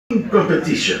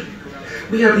competition.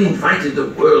 We have invited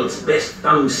the world's best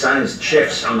thumb-sized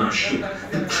chefs on our ship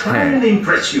to try and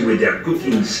impress you with their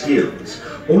cooking skills.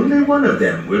 Only one of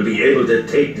them will be able to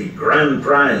take the grand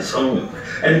prize home,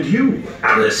 and you,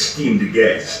 our esteemed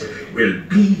guest, will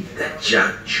be the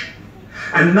judge.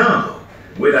 And now,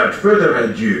 without further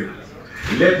ado,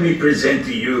 let me present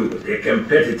to you the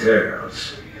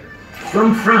competitors.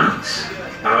 From France,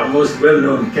 our most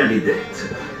well-known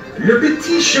candidate, Le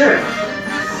Petit Chef.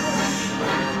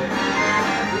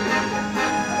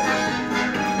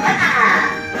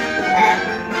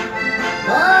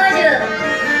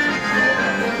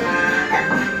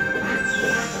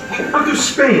 Out of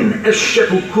Spain, a chef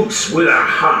who cooks with her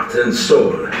heart and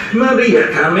soul.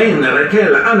 Maria, Carmen,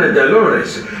 Raquel, Ana,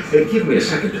 Dolores. Give me a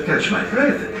second to catch my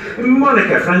breath.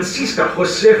 Monica, Francisca,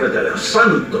 Josefa de los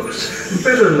Santos,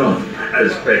 better known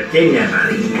as Pequeña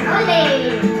Maria.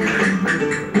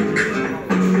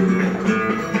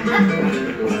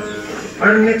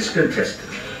 Our next contestant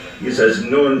is as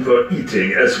known for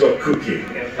eating as for cooking.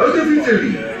 Out of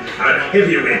Italy, our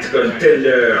heavyweight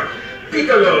contender,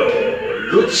 Piccolo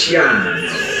Luciano.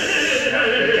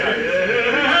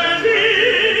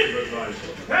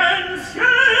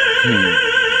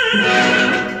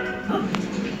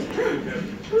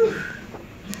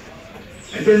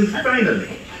 And then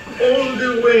finally, all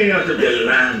the way out of the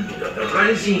land of the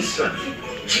rising sun,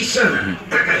 Chisana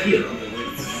Takahiro.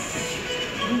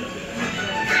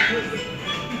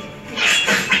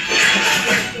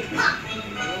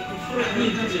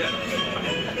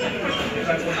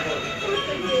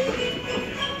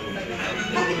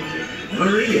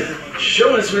 Maria,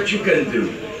 show us what you can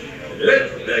do.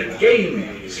 Let the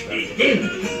games begin.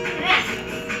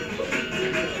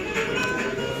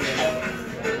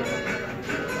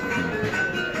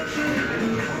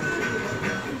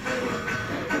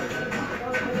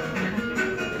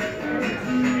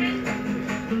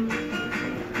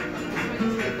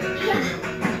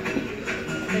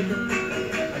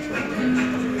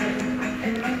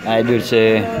 Hai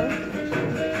Dulce.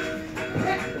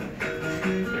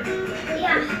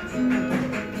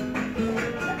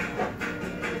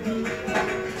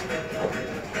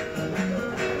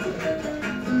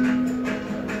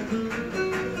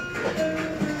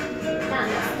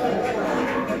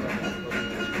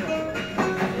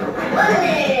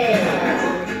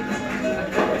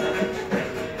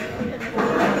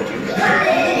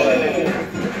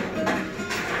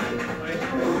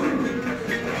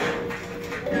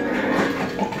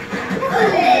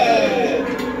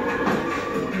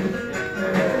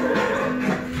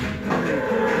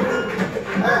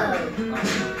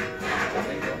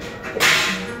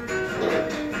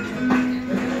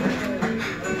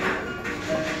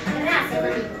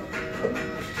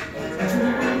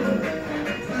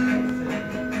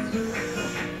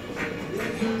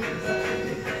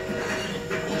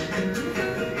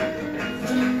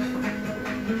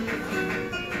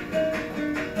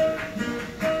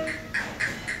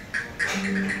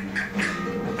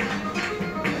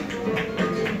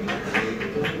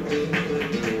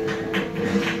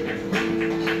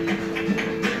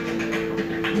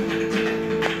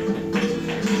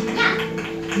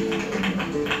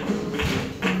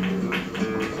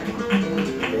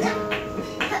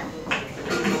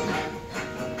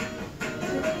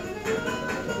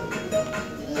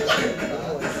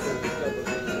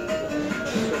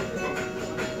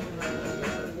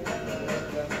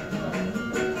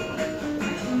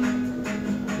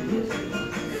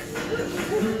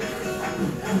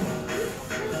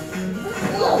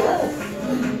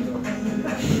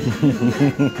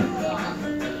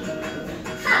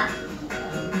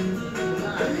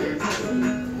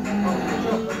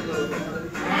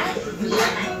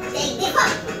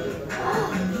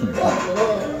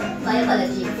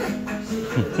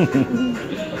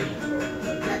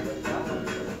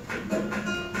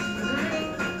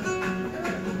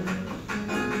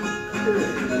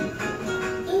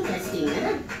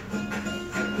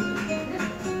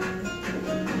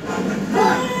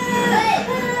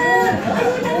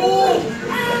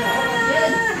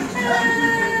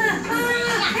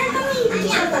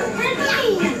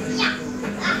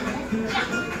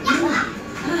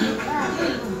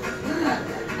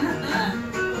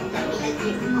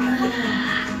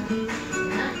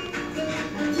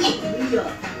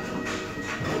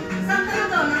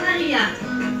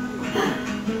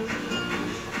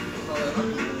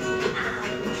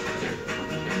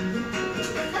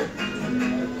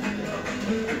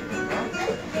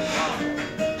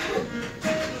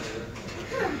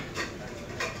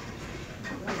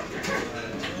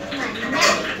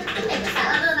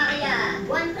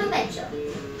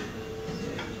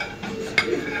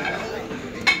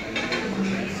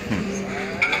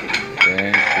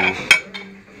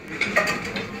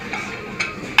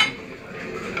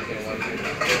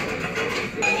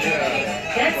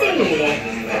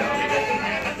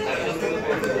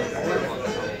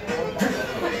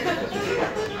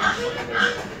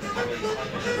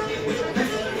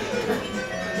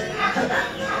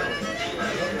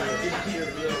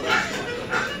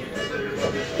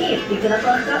 pick it up,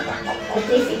 Oscar. The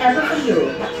tasty apple for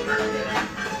you.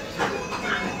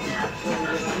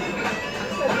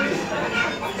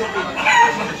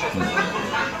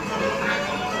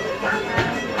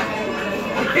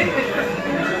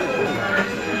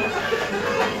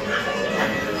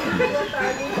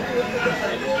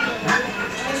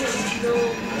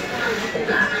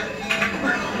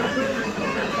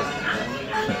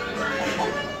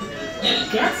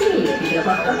 Grazie mille, ti lo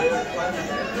porto?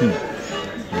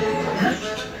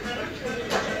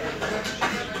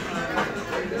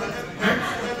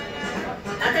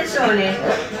 Attenzione!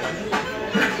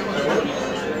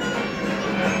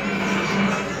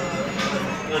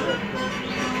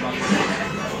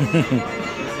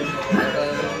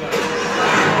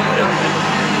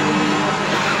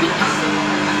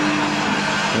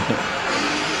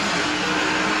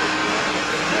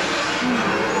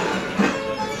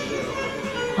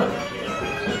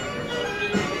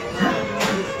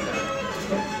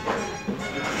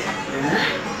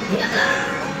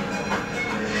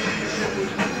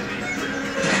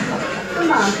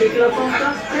 Come on, piccolo porco.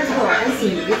 Let's go and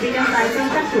see if we can find some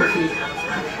tartufi.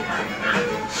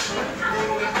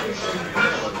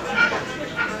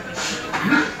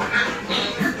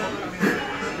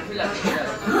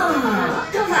 Oh,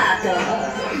 trovato!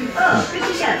 Oh,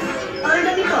 Pretty Chef,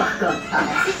 orlo di porco.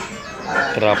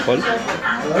 Truffle.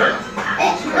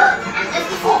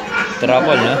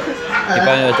 Truffle, no? Ti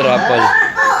fanno truffle.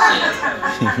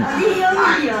 Dio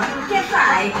mio, che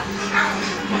fai?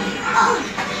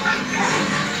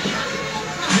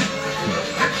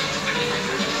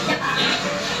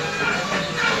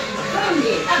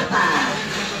 Quindi, appa!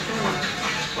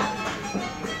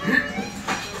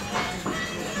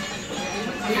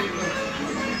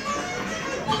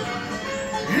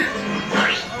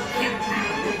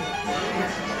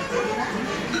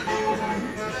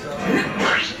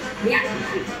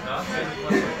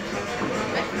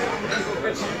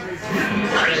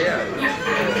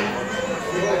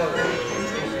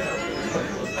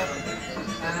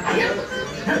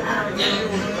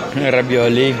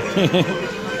 Ravioli.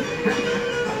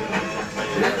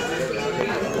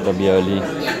 Ravioli.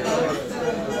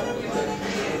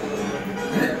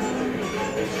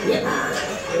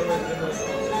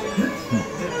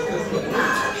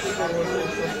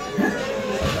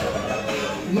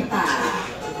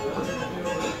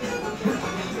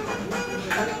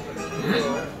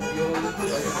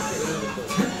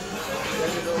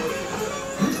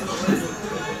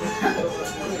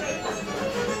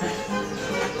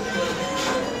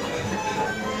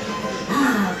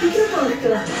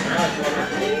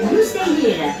 You stay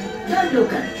here. Don't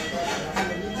look.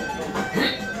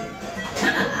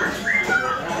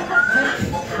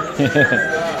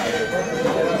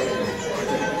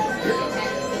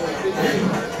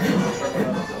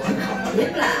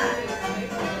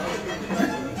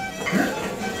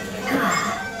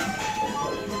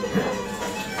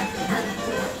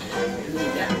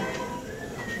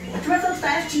 Truffle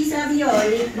 5 cheese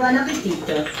ravioli. Buon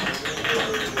appetito.